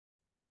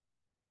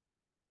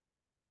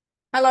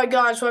Hello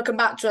guys, welcome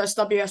back to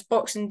SWS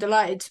Boxing.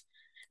 Delighted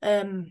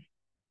um,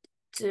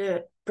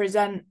 to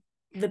present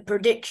the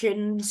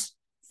predictions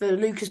for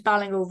Lucas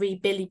Ballingall v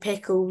Billy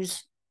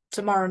Pickles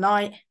tomorrow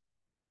night.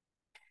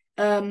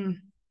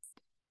 Um,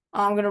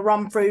 I'm going to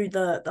run through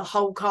the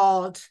whole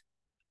card.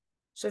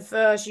 So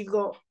first you've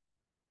got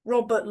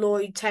Robert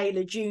Lloyd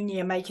Taylor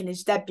Jr. making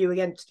his debut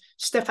against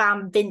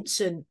Stefan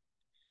Vincent.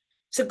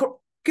 It's a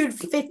good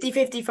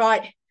 50-50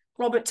 fight.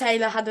 Robert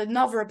Taylor had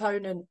another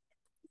opponent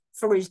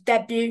for his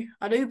debut.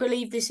 I do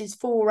believe this is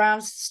 4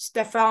 rounds.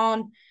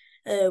 Stefan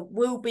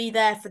will be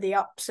there for the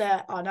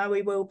upset. I know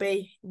he will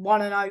be.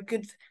 1-0.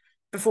 Good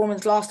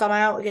performance last time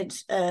out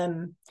against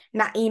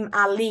Naeem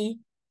Ali.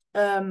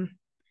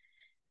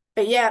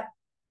 But yeah,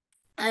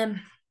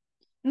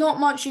 not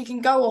much you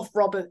can go off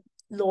Robert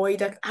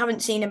Lloyd. I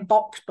haven't seen him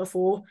box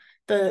before,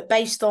 but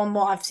based on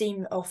what I've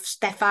seen of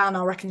Stefan,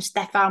 I reckon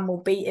Stefan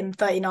will beat him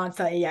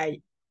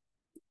 39-38.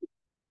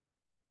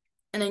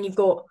 And then you've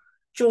got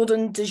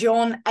Jordan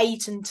Dijon,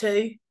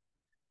 8-2.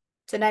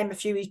 To name a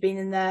few, he's been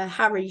in there.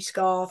 Harry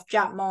Scarf,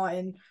 Jack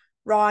Martin,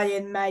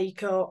 Ryan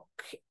Maycock,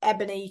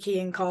 Ebenike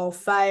and Carl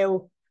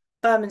Fale.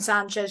 Berman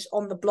Sanchez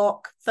on the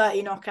block,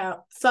 30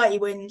 knockout, 30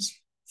 wins,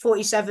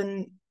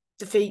 47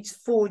 defeats,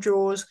 4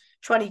 draws,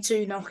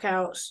 22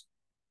 knockouts.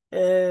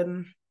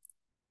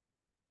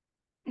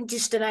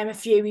 Just to name a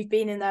few, we've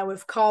been in there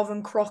with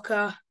Carvin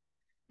Crocker,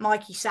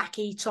 Mikey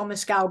Saki,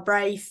 Thomas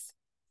Galbraith,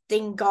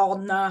 Dean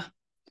Gardner,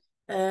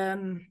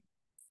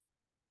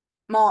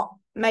 Mark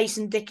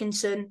Mason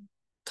Dickinson,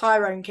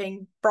 Tyrone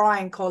King,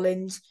 Brian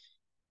Collins,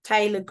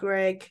 Taylor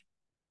Gregg,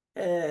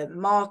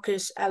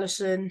 Marcus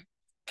Ellison,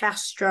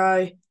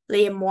 Castro,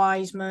 Liam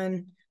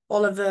Wiseman,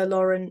 Oliver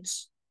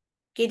Lawrence,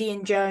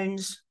 Gideon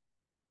Jones.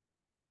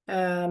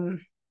 Yeah,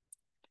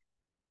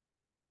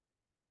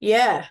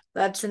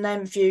 that's to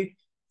name a few.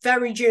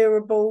 Very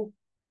durable.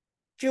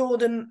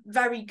 Jordan,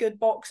 very good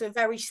boxer,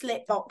 very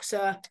slick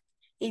boxer.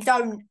 He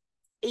don't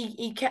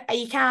he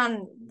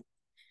can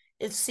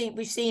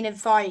we've seen him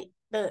fight,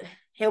 but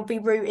he'll be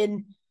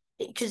rooting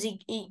because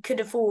he could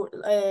have fought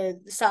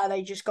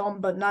Saturday just gone,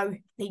 but no,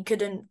 he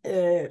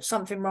couldn't.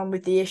 Something wrong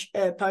with the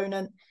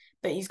opponent,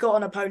 but he's got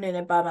an opponent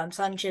in Berman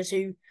Sanchez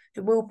who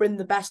will bring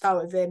the best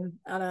out of him,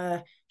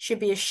 and should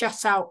be a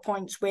shutout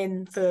points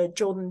win for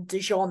Jordan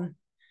Dijon,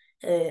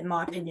 in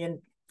my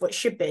opinion. What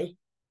should be.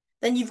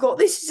 Then you've got,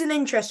 this is an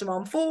interesting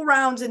one, 4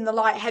 rounds in the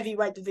light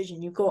heavyweight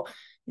division. You've got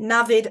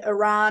Navid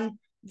Iran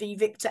v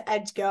Victor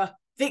Edgar.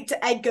 Victor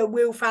Edgar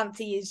will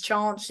fancy his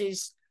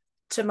chances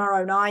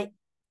tomorrow night,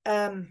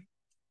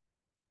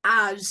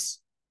 as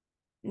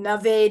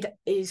Navid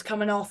is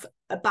coming off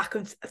a back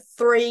of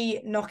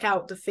 3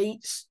 knockout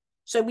defeats.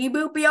 So we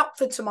will be up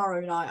for tomorrow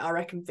night, I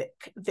reckon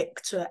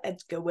Victor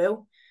Edgar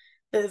will.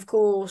 But of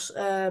course,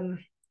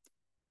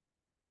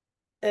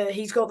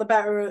 he's got the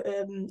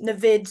better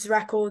Navid's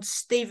records.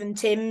 Stephen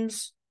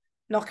Timms,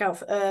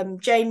 knockout.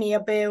 Jamie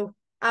Abil,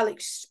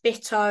 Alex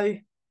Spitto,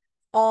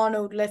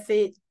 Arnold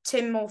Liffey,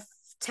 Timothy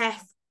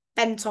Teth,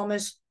 Ben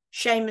Thomas,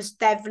 Seamus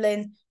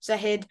Devlin,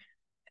 Zahid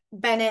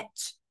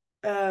Bennett,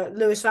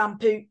 Lewis Van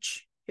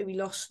Pooch, who we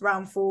lost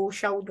round 4,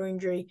 shoulder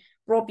injury.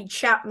 Robbie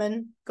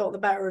Chapman got the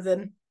better of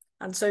him,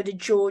 and so did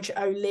George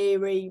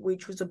O'Leary,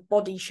 which was a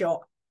body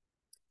shot.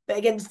 But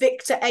against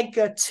Victor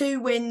Edgar, 2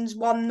 wins,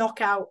 1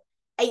 knockout,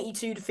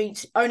 82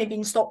 defeats, only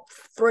been stopped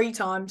 3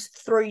 times,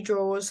 3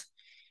 draws.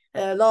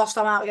 Last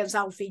time out against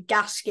Alfie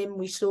Gaskin,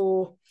 we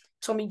saw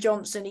Tommy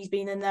Johnson. He's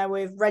been in there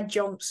with Red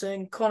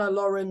Johnson, Connor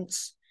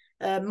Lawrence,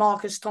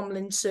 Marcus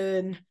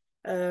Tomlinson,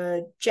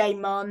 Jay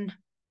Munn,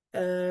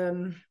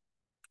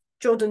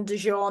 Jordan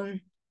Dijon,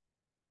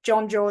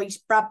 John Joyce,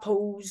 Brad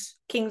Pauls,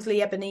 Kingsley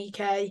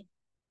Ebenike,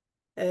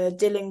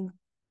 Dylan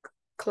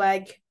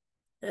Clegg,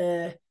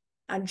 and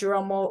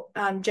Jerome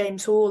and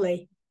James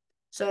Hawley.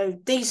 So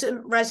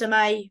decent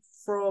resume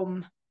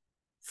from,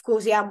 of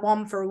course, he hadn't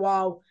won for a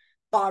while,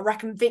 but I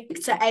reckon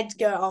Victor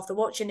Edgar, after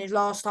watching his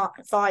last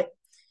fight,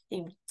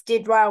 he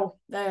did well.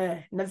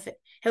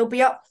 He'll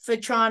be up for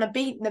trying to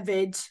beat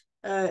Navid.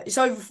 It's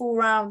over 4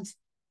 rounds.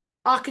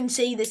 I can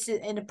see this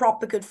in a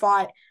proper good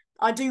fight.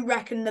 I do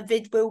reckon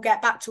Navid will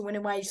get back to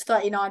winning ways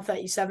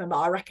 39-37, but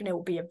I reckon it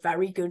will be a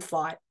very good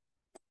fight.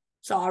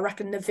 So I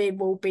reckon Navid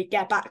will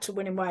get back to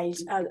winning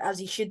ways as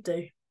he should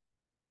do.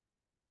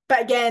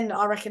 But again,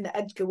 I reckon that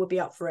Edgar will be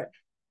up for it.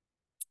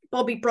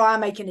 Bobby Pryor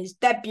making his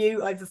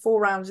debut over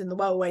 4 rounds in the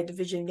welterweight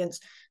division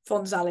against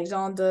Fonz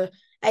Alexander.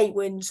 8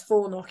 wins,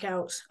 4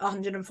 knockouts,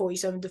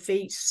 147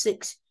 defeats,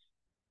 6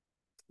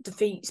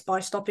 defeats by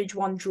stoppage,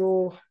 1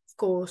 draw, of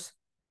course.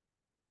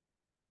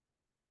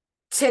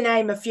 To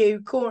name a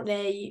few,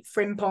 Courtney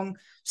Frimpong,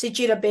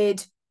 Sajid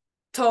Abid,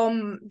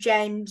 Tom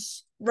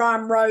James,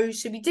 Ryan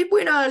Rose, who we did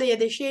win earlier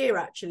this year,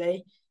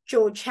 actually.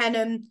 George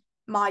Hennon,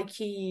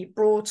 Mikey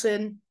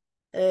Broughton,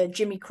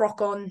 Jimmy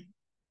Crocon,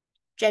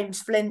 James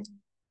Flint,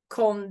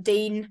 Con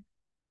Dean,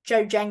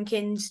 Joe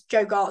Jenkins,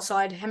 Joe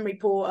Gartside, Henry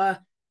Porter,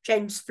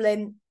 James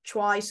Flint,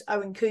 twice,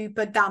 Owen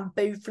Cooper, Dan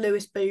Booth,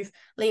 Lewis Booth,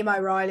 Liam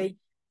O'Reilly,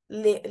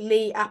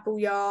 Lee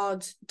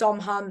Appleyard, Dom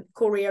Hunt,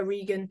 Corey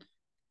O'Regan,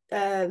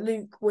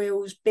 Luke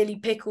Wills, Billy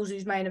Pickles,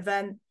 who's main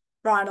event,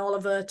 Ryan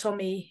Oliver,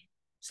 Tommy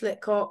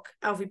Slitcock,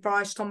 Alfie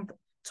Price, Tom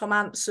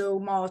Ansell,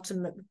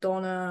 Martin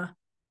McDonough,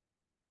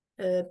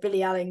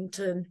 Billy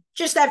Allington,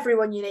 just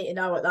everyone you need to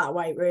know at that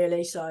weight,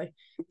 really. So,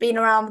 been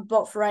around the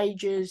block for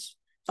ages,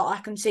 but I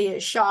can see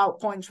it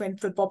shutout points win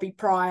for Bobby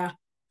Pryor.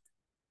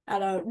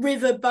 And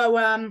River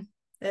Boam,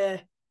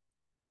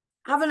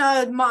 haven't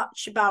heard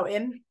much about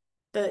him,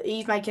 but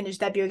he's making his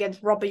debut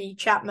against Robbie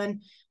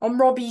Chapman. On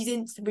Robbie's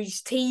Insta,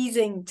 he's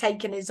teasing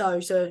taking his O.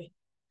 So,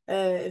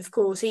 of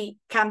course,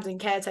 Camden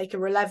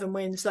Caretaker, 11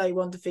 wins,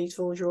 31 defeats,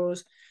 4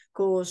 draws. Of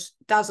course,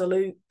 Dazza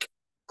Luke,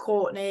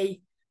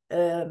 Courtney,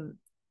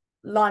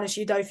 Linus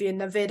Udofi,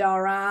 Navid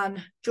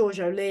Aran, George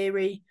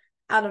O'Leary,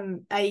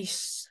 Adam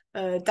Ace,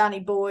 Danny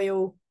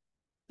Boyle,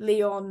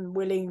 Leon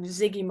Williams,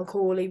 Ziggy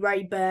McCauley,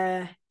 Ray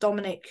Bear,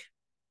 Dominic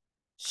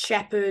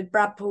Shepherd,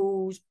 Brad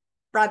Pauls,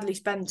 Bradley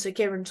Spencer,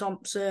 Kieran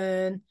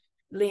Thompson,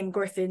 Liam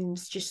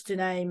Griffins, just to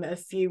name a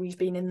few he's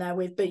been in there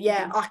with. But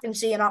yeah, I can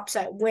see an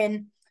upset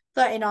win,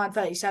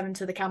 39-37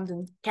 to the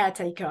Camden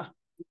Caretaker.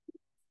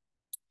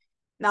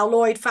 Now,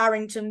 Lloyd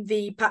Farrington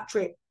v.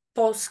 Patrick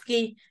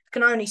Polsky.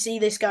 Can only see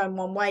this going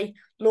one way.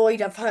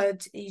 Lloyd, I've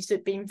heard he's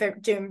been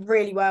doing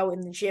really well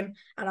in the gym,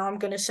 and I'm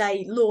going to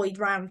say Lloyd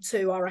round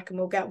 2. I reckon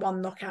we'll get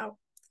 1 knockout.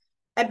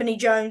 Ebony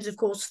Jones, of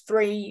course,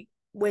 3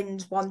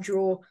 wins, 1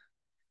 draw,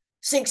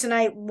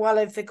 6-8. Well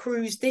over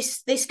Cruz.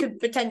 This could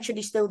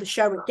potentially steal the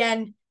show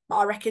again, but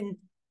I reckon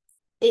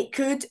it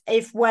could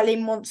if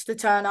Welling wants to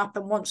turn up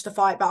and wants to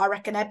fight. But I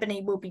reckon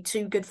Ebony will be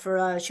too good for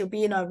her. She'll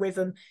be in her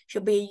rhythm.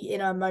 She'll be in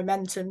her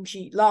momentum.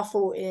 She last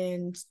fought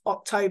in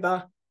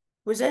October.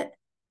 Was it?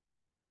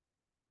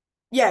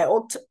 Yeah,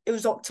 it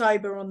was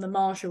October on the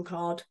Marshall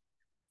card.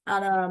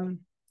 And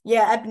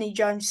yeah, Ebony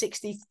Jones,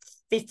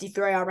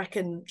 60-53. I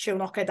reckon she'll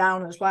knock her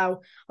down as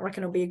well. I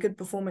reckon it'll be a good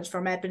performance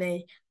from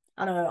Ebony.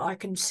 And I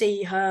can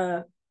see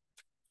her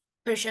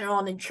pushing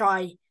on and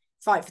try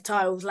fight for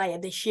titles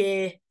later this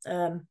year.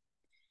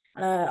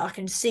 I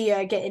can see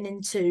her getting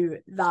into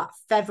that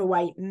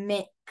featherweight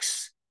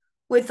mix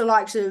with the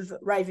likes of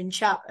Raven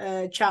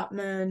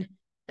Chapman.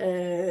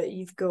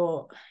 You've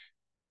got,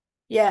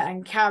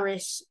 and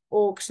Karis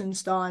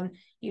Oxenstein.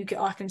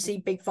 I can see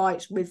big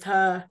fights with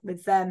her,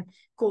 with them.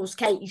 Of course,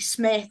 Katie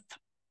Smith,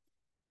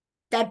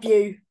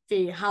 debut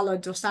v. Hala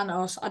dos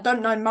Santos. I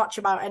don't know much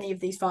about any of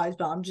these fighters,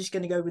 but I'm just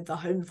going to go with the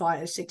home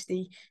fighter,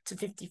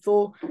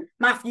 60-54.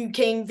 Matthew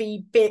King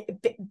v.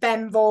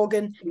 Ben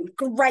Vaughan.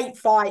 Great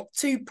fight.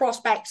 2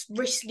 prospects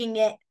risking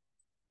it.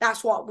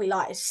 That's what we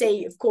like to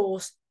see, of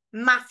course.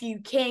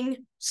 Matthew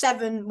King,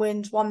 7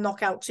 wins, 1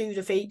 knockout, 2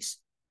 defeats.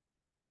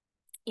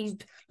 He's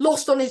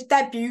lost on his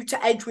debut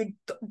to Edward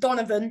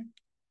Donovan.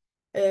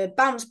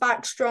 Bounced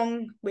back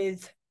strong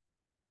with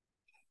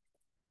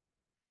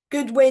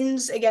good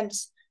wins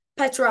against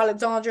Petra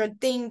Alexandra,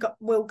 Dean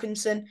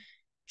Wilkinson,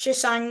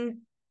 Chisang,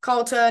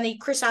 Carl Turney,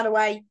 Chris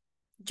Hadaway,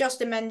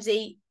 Justin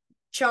Menzie,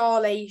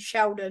 Charlie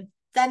Sheldon.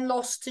 Then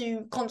lost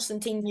to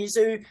Konstantin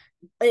Yazoo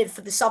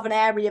for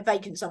the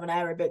vacant southern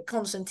area, but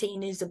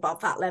Konstantin is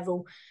above that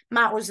level.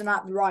 Matt wasn't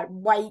at the right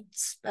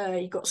weight.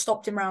 He got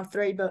stopped in round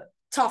 3, but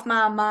tough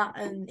man, Matt,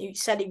 and he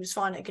said he was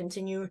fine to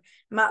continue.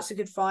 Matt's a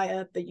good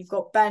fighter, but you've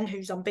got Ben,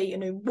 who's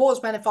unbeaten, who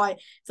was meant to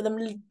fight for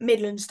the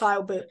Midlands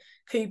title, but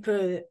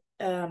Cooper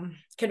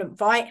couldn't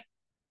fight.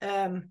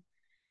 You've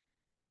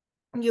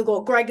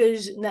got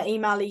Gregors,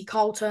 Naeem Ali,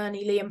 Carl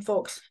Turney, Liam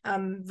Fox,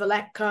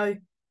 Valetko,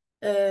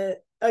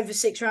 over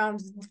 6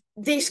 rounds.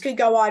 This could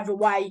go either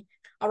way.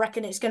 I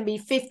reckon it's going to be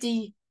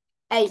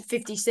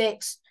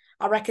 58-56.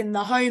 I reckon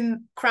the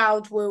home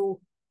crowd will,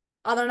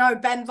 I don't know,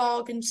 Ben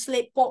Vargan,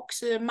 slip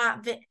boxer,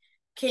 Matt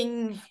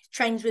King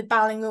trains with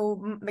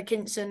Ballingall,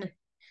 McKinson,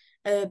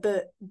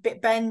 but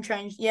Ben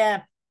trains,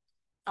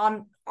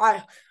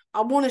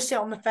 I want to sit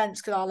on the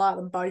fence because I like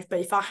them both, but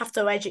if I have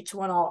to edge it to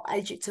one, I'll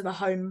edge it to the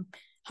home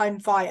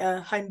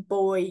fighter, home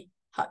boy.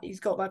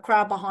 He's got the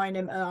crowd behind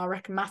him, and I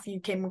reckon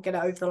Matthew Kim will get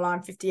it over the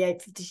line,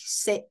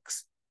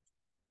 58-56.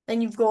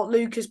 Then you've got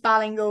Lucas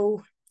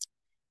Ballingall.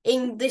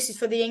 This is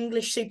for the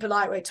English super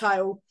lightweight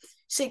title,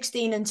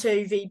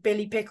 16-2 v.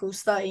 Billy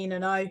Pickles,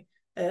 13-0.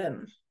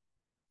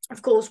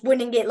 Of course,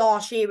 winning it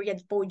last year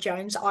against Boyd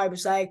Jones, I would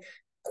say.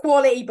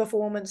 Quality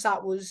performance.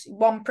 That was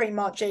won pretty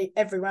much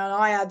every round.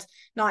 I had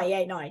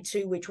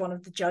 98-92, which one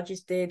of the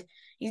judges did.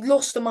 He's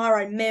lost to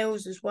Myro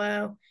Mills as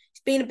well.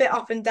 He's been a bit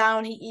up and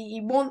down.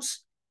 He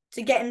wants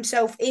to get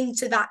himself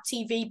into that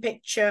TV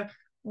picture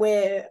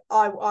where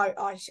I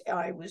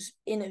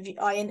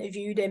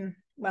interviewed him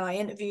when I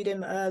interviewed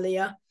him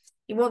earlier.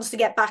 He wants to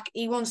get back.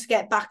 He wants to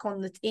get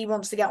on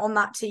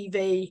that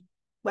TV.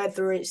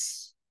 Whether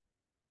it's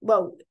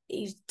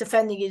he's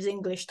defending his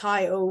English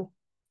title.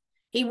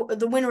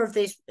 The winner of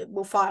this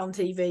will fight on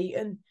TV,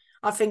 and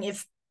I think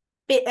if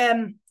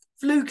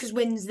Lucas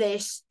wins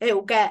this,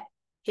 he'll get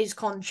his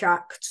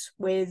contract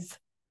with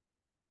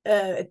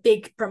a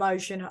big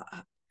promotion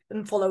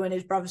and following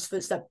his brother's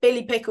footsteps.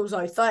 Billy Pickles,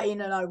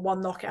 13-0,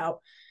 1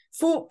 knockout.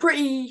 Fought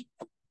pretty,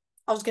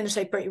 I was going to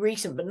say pretty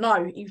recent, but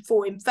no, he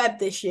fought in Feb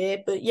this year.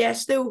 But yeah,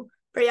 still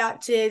pretty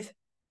active.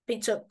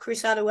 picked up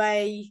Chris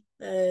Hadaway,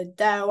 Dale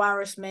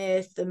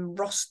Arrowsmith, and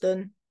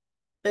Roston.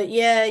 But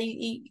yeah,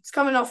 he's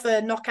coming off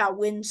a knockout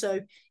win, so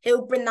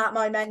he'll bring that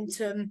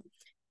momentum.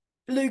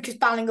 Lucas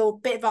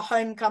Ballingall, bit of a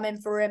homecoming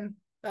for him.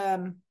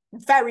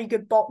 Very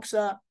good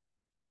boxer.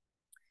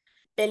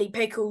 Billy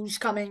Pickles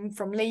coming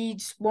from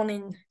Leeds,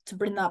 wanting to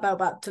bring that belt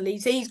back to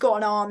Leeds. He's got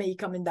an army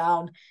coming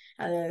down.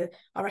 I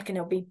reckon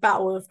it'll be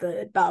battle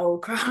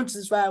of crowds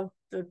as well.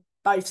 They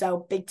both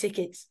sell big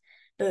tickets.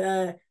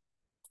 But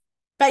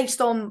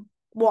based on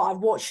what I've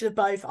watched of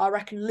both, I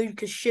reckon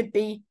Lucas should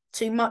be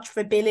too much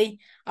for Billy.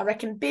 I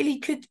reckon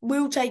Billy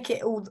will take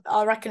it all.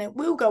 I reckon it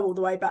will go all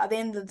the way, but at the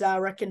end of the day, I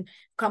reckon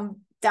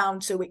come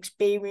down to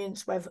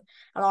experience, and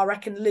I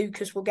reckon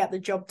Lucas will get the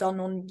job done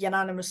on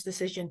unanimous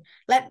decision.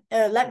 Let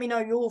me know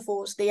your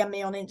thoughts. DM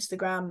me on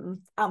Instagram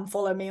and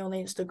follow me on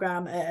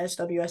Instagram at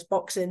SWS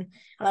Boxing.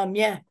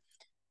 Yeah,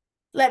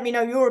 let me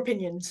know your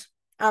opinions.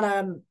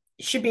 And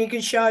it should be a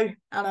good show.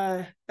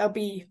 And they'll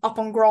be up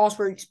on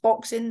Grassroots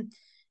Boxing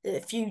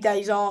a few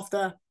days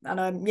after.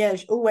 And yeah,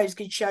 always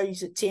good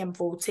shows at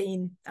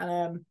TM14.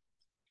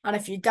 And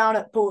if you're down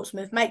at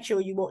Portsmouth, make sure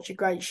you watch a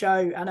great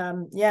show.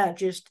 And yeah,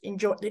 just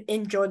enjoy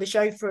the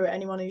show for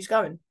anyone who's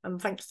going.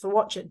 And thanks for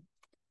watching.